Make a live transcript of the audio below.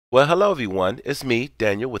Well, hello everyone. It's me,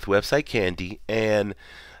 Daniel, with Website Candy, and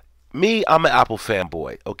I'm an Apple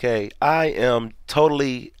fanboy. Okay, I am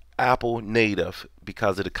totally Apple native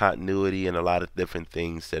because of the continuity and a lot of different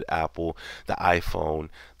things that Apple, the iPhone,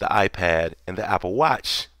 the iPad, and the Apple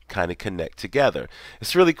Watch kind of connect together.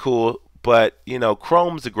 It's really cool. But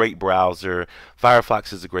Chrome's a great browser.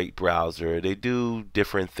 Firefox is a great browser. They do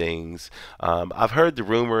different things. I've heard the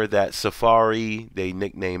rumor that Safari, they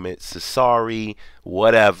nickname it Safari,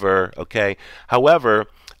 whatever. Okay. However,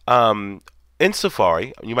 um, in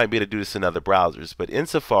Safari, you might be able to do this in other browsers, but in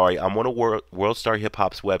Safari, I'm on a WorldStar Hip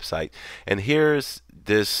Hop's website, and here's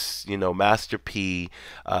this, Master P.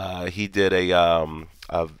 He did a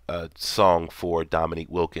song for Dominique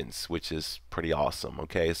Wilkins, which is pretty awesome.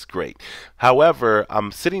 Okay, it's great. However,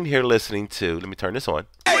 I'm sitting here listening to. Let me turn this on.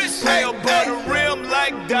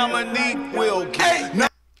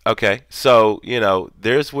 Okay, so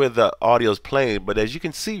there's where the audio's playing, but as you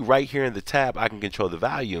can see right here in the tab, I can control the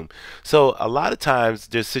volume. So a lot of times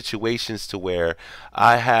there's situations to where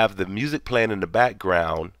I have the music playing in the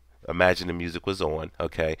background. Imagine the music was on.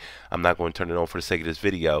 Okay, I'm not going to turn it on for the sake of this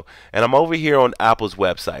video, and I'm over here on Apple's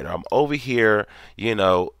website, or I'm over here, in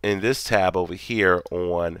this tab over here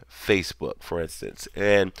on Facebook, for instance.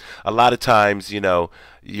 And a lot of times,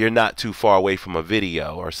 you're not too far away from a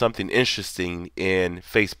video or something interesting in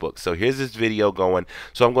Facebook. So here's this video going.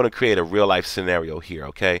 So I'm going to create a real life scenario here.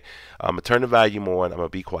 Okay, I'm gonna turn the volume on. I'm gonna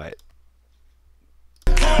be quiet.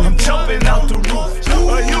 I'm jumping out the roof.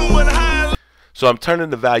 A human high. So I'm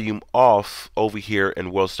turning the volume off over here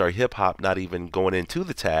in WorldStar Hip Hop, not even going into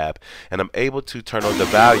the tab, and I'm able to turn on the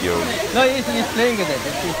volume. No, it's playing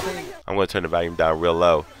it. I'm going to turn the volume down real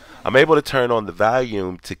low. I'm able to turn on the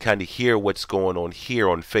volume to kind of hear what's going on here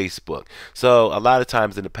on Facebook. So a lot of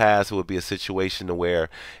times in the past it would be a situation where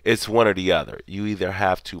it's one or the other. You either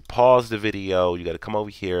have to pause the video, you got to come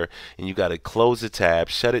over here, and you got to close the tab,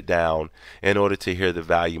 shut it down in order to hear the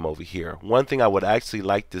volume over here. One thing I would actually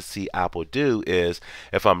like to see Apple do is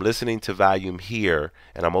if I'm listening to volume here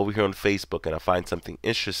and I'm over here on Facebook and I find something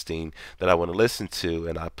interesting that I want to listen to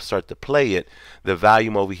and I start to play it, the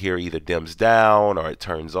volume over here either dims down or it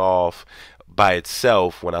turns off by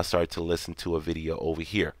itself when I start to listen to a video over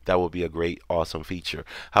here. That would be a great, awesome feature.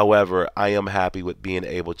 However, I am happy with being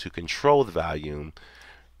able to control the volume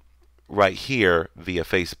right here via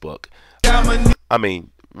Facebook. I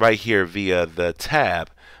mean, right here via the tab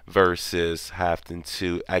versus having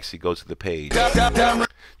to actually go to the page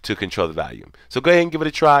to control the volume. So go ahead and give it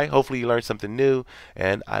a try. Hopefully you learned something new,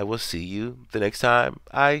 and I will see you the next time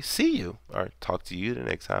I see you, or talk to you the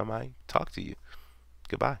next time I talk to you.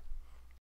 Goodbye.